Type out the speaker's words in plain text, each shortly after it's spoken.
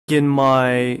begin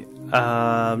my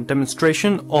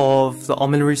demonstration of the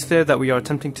Armillary Sphere that we are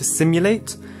attempting to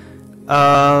simulate.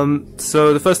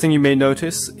 So the first thing you may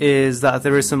notice is that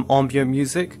there is some ambient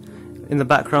music in the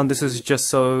background. This is just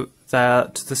so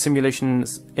that the simulation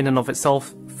in and of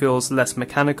itself feels less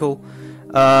mechanical.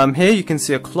 Here you can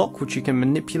see a clock which you can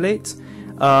manipulate.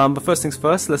 But first things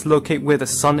first, let's locate where the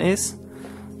sun is.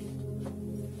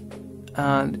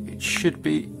 And it should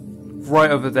be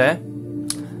right over there.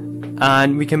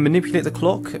 And we can manipulate the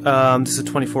clock. This is a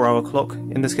 24-hour clock.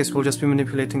 In this case, we'll just be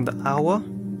manipulating the hour.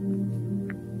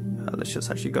 Let's just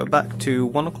actually go back to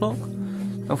 1 o'clock.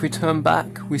 Now if we turn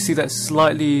back, we see that it's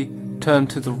slightly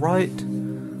turned to the right.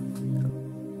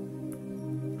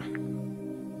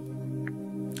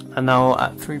 And now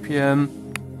at 3 PM,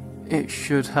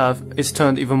 it's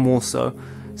turned even more so.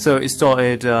 So it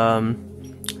started,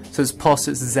 so it's past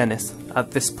its zenith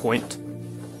at this point.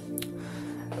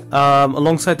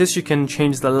 Alongside this, you can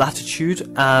change the latitude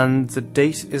and the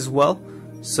date as well.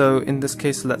 So in this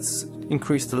case, let's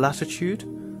increase the latitude.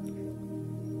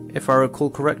 If I recall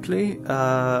correctly,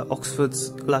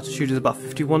 Oxford's latitude is about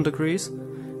 51 degrees.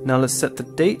 Now let's set the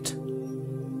date.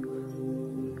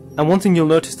 And one thing you'll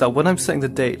notice that when I'm setting the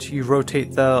date, you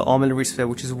rotate the Armillary Sphere,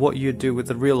 which is what you do with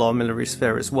the real Armillary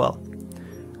Sphere as well.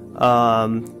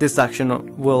 This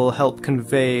action will help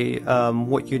convey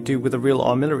what you do with the real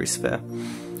Armillary Sphere.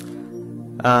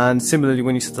 And similarly,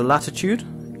 when you set the latitude,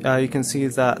 you can see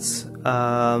that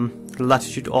the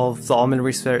latitude of the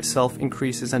Armillary Sphere itself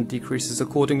increases and decreases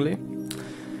accordingly.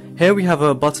 Here we have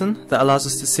a button that allows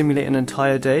us to simulate an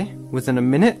entire day within a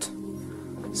minute.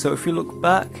 So if we look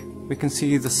back, we can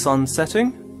see the sun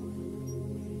setting.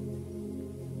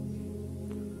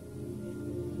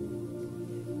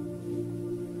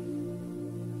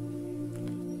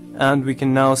 And we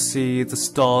can now see the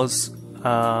stars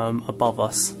above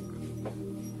us.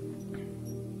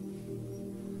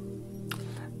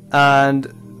 And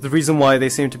the reason why they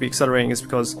seem to be accelerating is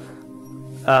because,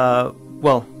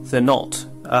 well, they're not.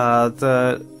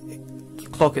 The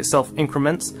clock itself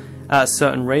increments at a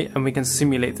certain rate, and we can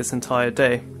simulate this entire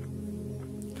day.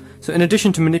 So in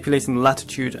addition to manipulating the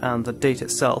latitude and the date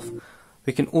itself,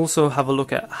 we can also have a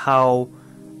look at how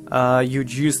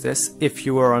you'd use this if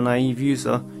you were a naive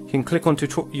user. You can click on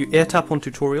you air tap on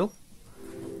tutorial,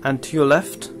 and to your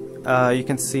left you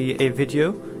can see a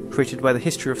video created by the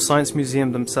History of Science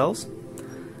Museum themselves.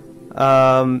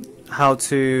 How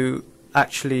to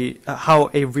actually how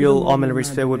a real Armillary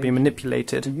Sphere would be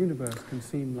manipulated.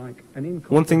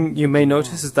 One thing you may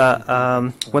notice is that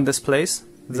when this plays,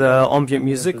 the ambient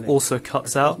music also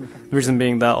cuts out. The reason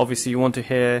being that obviously you want to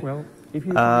hear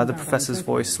the professor's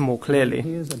voice more clearly.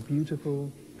 In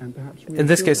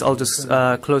this case, I'll just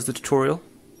close the tutorial.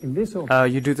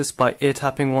 You do this by ear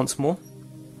tapping once more,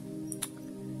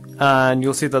 and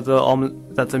you'll see that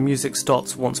the music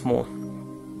starts once more.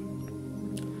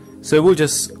 So we'll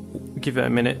just give it a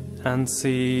minute and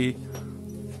see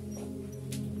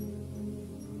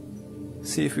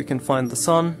if we can find the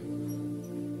sun.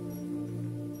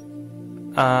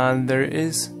 And there it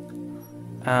is.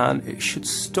 And it should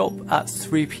stop at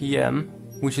 3 PM,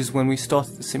 which is when we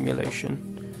started the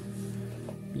simulation.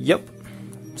 Yep.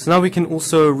 So now we can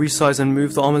also resize and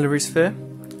move the Armillary Sphere.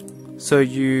 So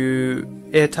you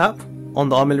air tap on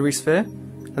the Armillary Sphere,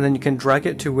 and then you can drag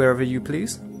it to wherever you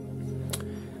please.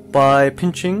 By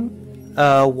pinching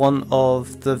one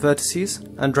of the vertices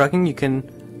and dragging, you can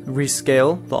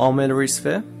rescale the Armillary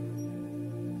Sphere.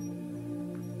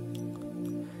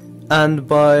 And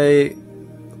by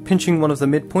pinching one of the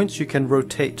midpoints, you can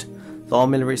rotate the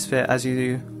Armillary Sphere as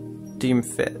you deem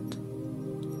fit.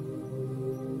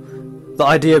 The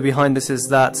idea behind this is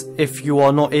that if you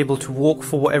are not able to walk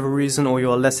for whatever reason, or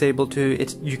you are less able to,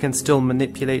 you can still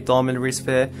manipulate the Armillary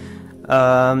Sphere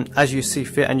as you see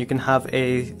fit, and you can have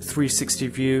a 360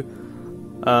 view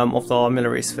of the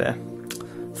Armillary Sphere.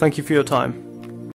 Thank you for your time.